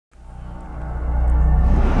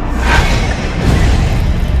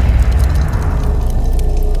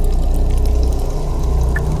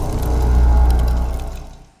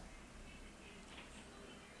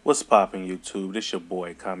What's poppin' YouTube? This your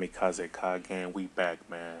boy Kamikaze Kagan. We back,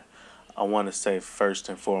 man. I want to say first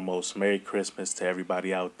and foremost, Merry Christmas to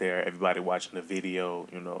everybody out there, everybody watching the video.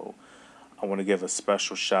 I want to give a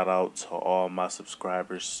special shout out to all my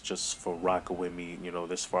subscribers just for rocking with me,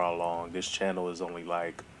 this far along. This channel is only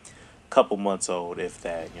like a couple months old, if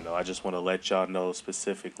that. I just want to let y'all know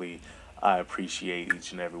specifically I appreciate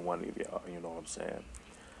each and every one of y'all, you know what I'm saying?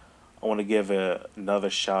 I want to give another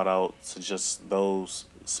shout out to just those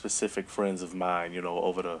specific friends of mine,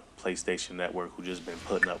 over the PlayStation Network who just been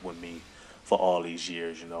putting up with me for all these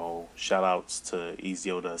years. Shout outs to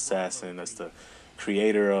Ezio the Assassin, that's the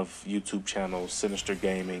creator of YouTube channel Sinister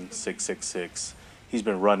Gaming 666. He's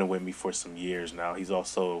been running with me for some years now. He's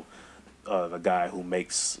also the guy who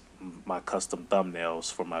makes my custom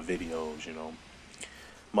thumbnails for my videos.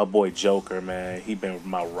 My boy Joker, man, he been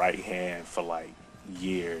my right hand for like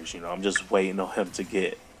years. I'm just waiting on him to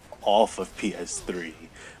get off of PS3,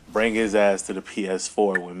 bring his ass to the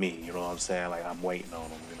PS4 with me. You know what I'm saying? Like, I'm waiting on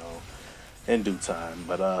him, in due time.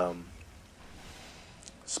 But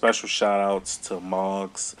special shout outs to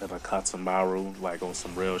Moggs and Akatsumaru, like on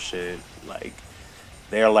some real shit. Like,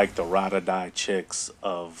 they're like the ride or die chicks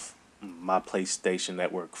of my PlayStation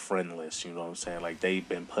Network friend list. You know what I'm saying? Like, they've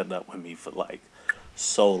been putting up with me for like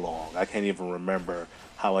so long. I can't even remember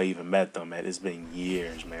how I even met them. Man, it's been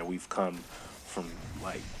years, man. We've come from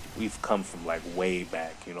like way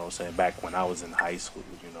back, you know what I'm saying? Back when I was in high school.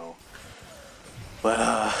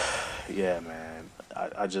 But yeah, man. I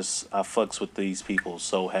fucks with these people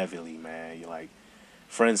so heavily, man. You like,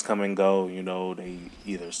 friends come and go, they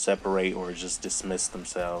either separate or just dismiss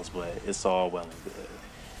themselves, but it's all well and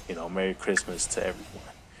good. Merry Christmas to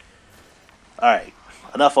everyone. Alright,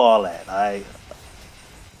 enough of all that.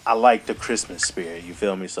 I like the Christmas spirit, you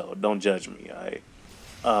feel me? So don't judge me, alright?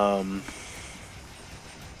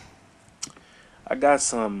 I got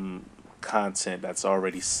some content that's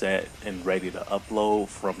already set and ready to upload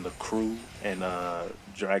from the crew and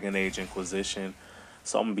Dragon Age Inquisition.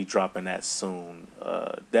 So I'm gonna be dropping that soon.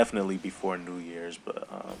 Definitely before New Year's, but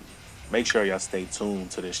make sure y'all stay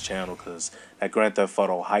tuned to this channel because that Grand Theft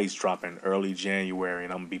Auto Heist dropping early January,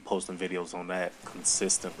 and I'm gonna be posting videos on that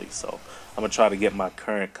consistently. So I'm gonna try to get my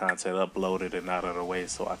current content uploaded and out of the way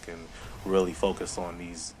so I can really focus on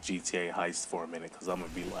these GTA heists for a minute, because I'm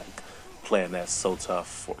gonna be like playing that so tough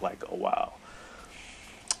for like a while.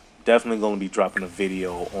 Definitely gonna be dropping a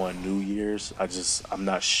video on New Year's. I'm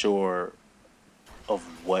not sure of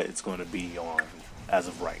what it's going to be on as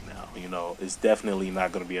of right now. It's definitely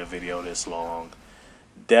not going to be a video this long.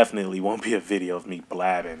 Definitely won't be a video of me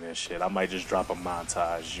blabbing and shit. I might just drop a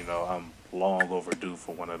montage. I'm long overdue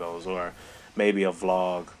for one of those, or maybe a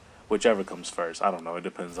vlog, whichever comes first. I don't know. It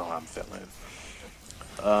depends on how I'm feeling.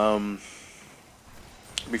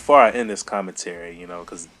 Before I end this commentary,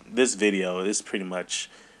 because this video is pretty much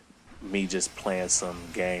me just playing some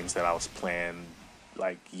games that I was playing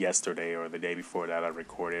like yesterday or the day before that. I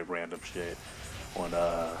recorded random shit on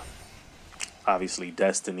obviously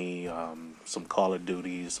Destiny, some Call of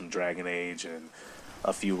Duty, some Dragon Age, and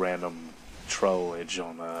a few random trollage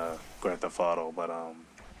on Grand Theft Auto. But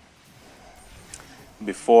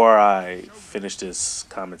before I finish this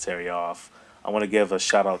commentary off, I want to give a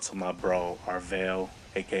shout out to my bro Arvell,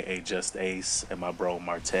 aka Just Ace, and my bro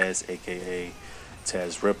Martez, aka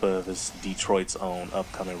Tez Rippa. This Detroit's own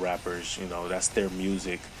upcoming rappers. That's their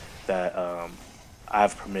music that I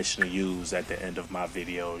have permission to use at the end of my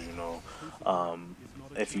videos.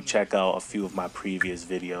 If you check out a few of my previous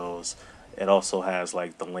videos, it also has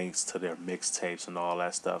like the links to their mixtapes and all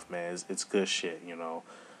that stuff, man. It's good shit.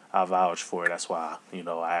 I vouch for it. That's why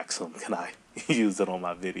I asked them, can I use it on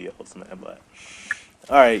my videos, man? But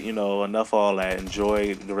all right, enough of all that.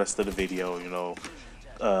 Enjoy the rest of the video.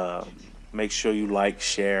 Make sure you like,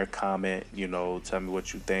 share, comment, tell me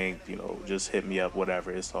what you think, just hit me up, whatever.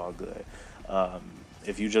 It's all good.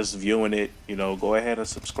 If you just viewing it, go ahead and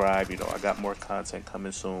subscribe. I got more content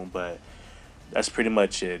coming soon, but that's pretty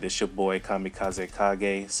much it. It's your boy Kamikaze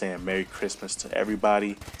Kage saying Merry Christmas to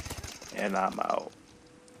everybody, and I'm out.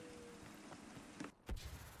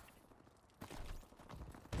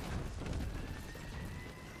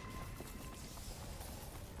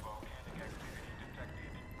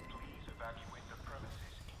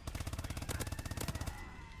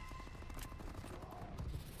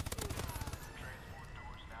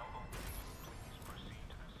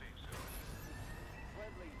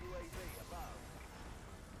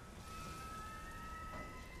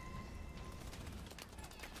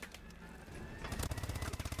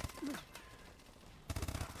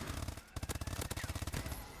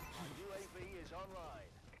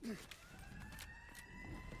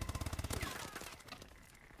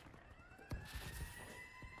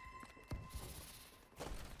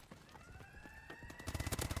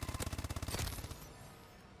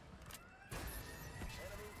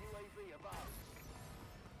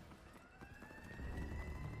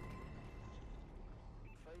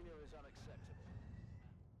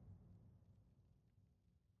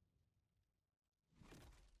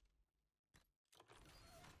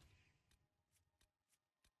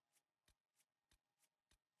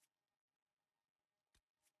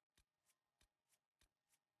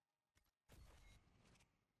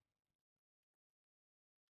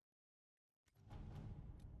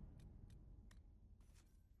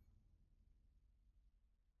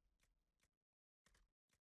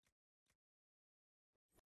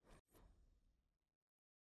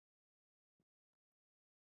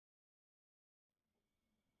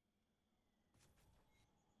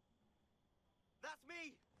 That's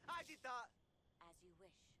me! I did that! As you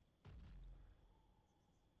wish.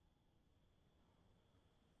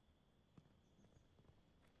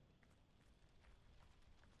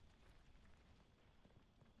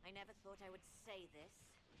 I never thought I would say this,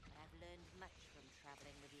 but I've learned much from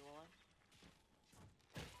traveling with you all.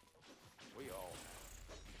 We all have.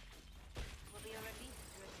 It will be a relief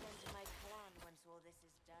to return to my clan once all this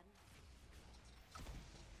is done.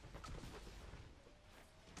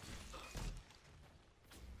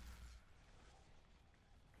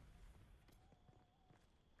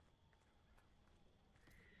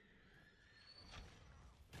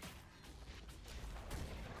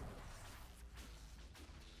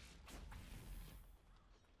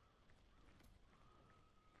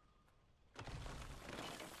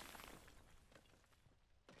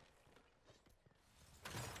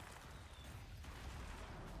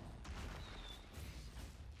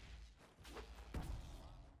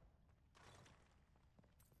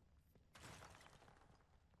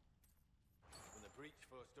 When the breach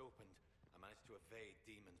first opened, I managed to evade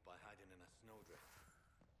demons by hiding in a snowdrift.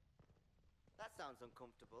 That sounds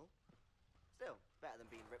uncomfortable. Still, better than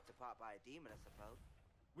being ripped apart by a demon, I suppose.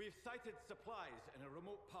 We've sighted supplies in a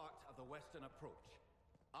remote part of the western approach.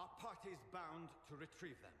 Our party's bound to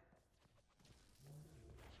retrieve them.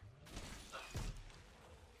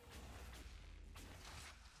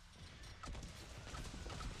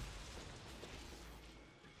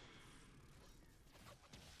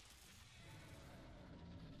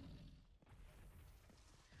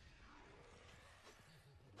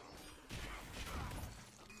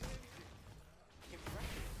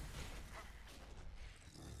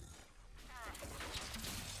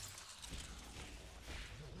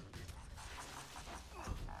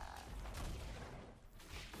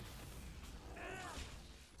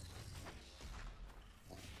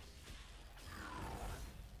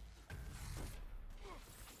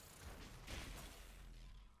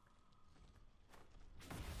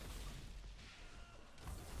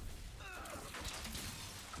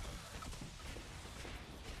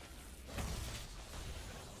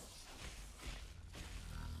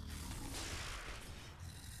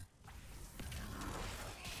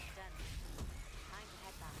 Done. Time to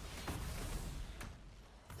head back.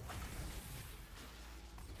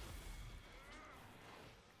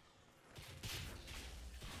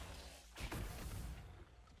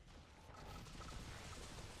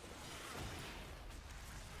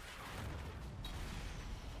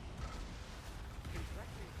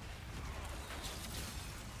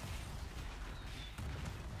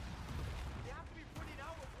 They have to be running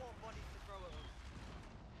out of warm bodies to throw at us.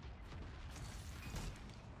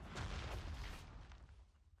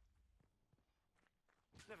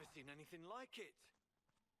 Never seen anything like it.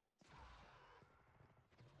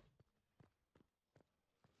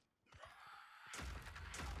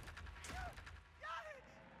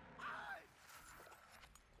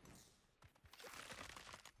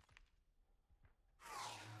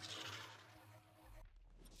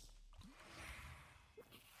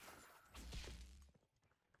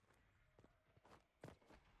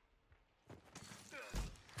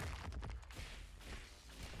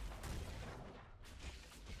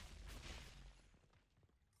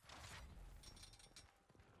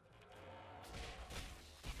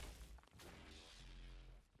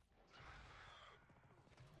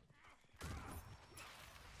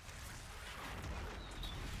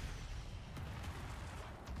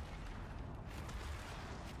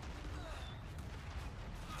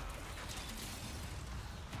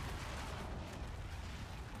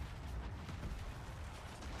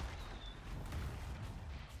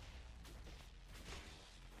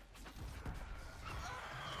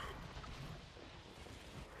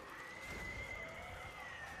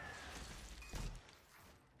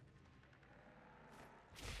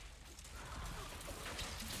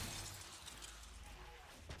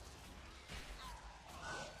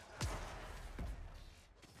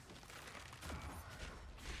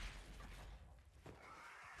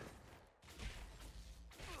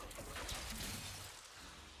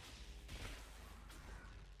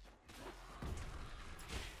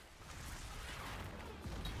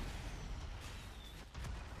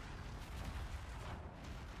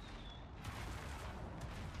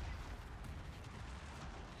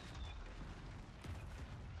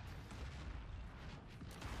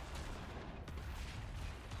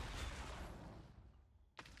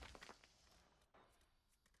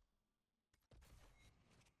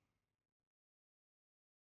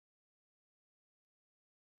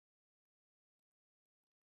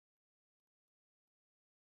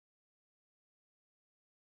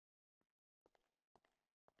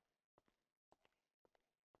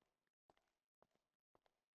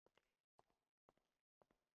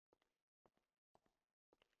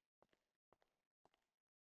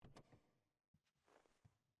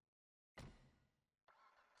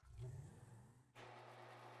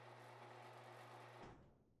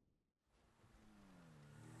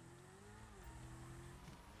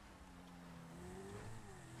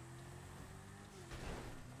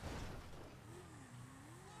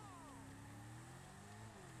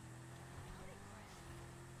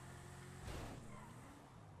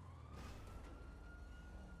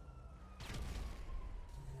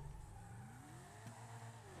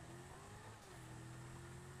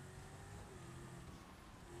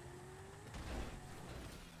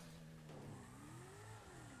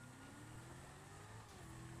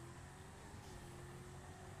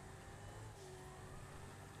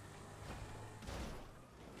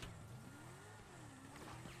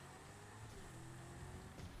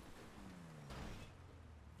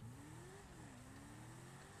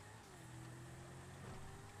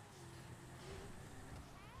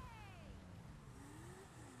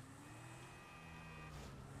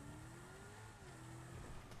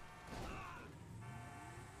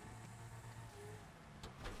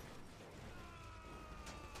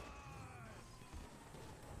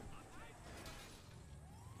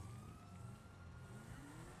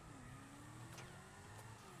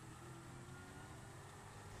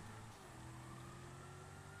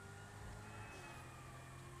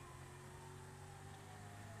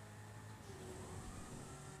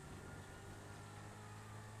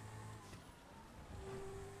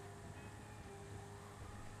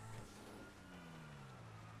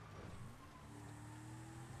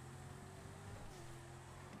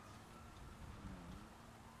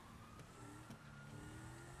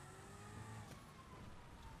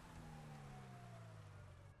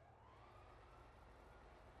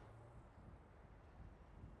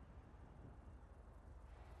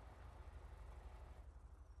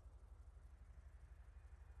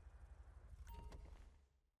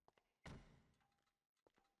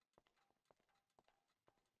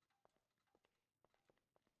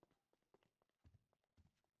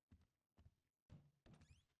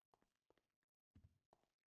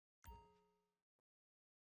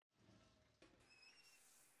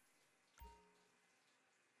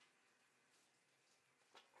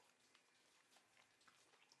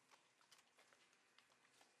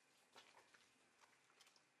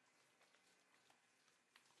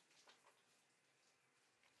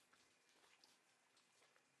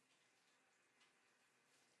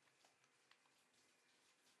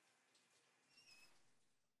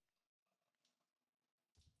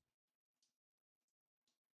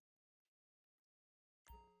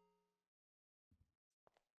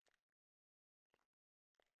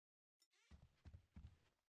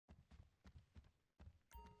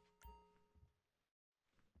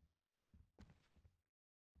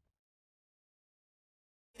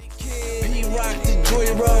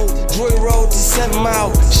 Drury Road to 7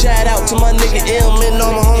 Mile. Shout out to my nigga M and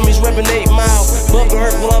all my homies reppin' 8 Mile. Bumpin'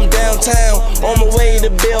 hurt while I'm downtown, on my way to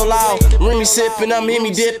Bill Out. Remy sippin', I'm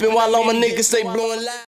Hemi dippin', while all my niggas stay blowin' loud.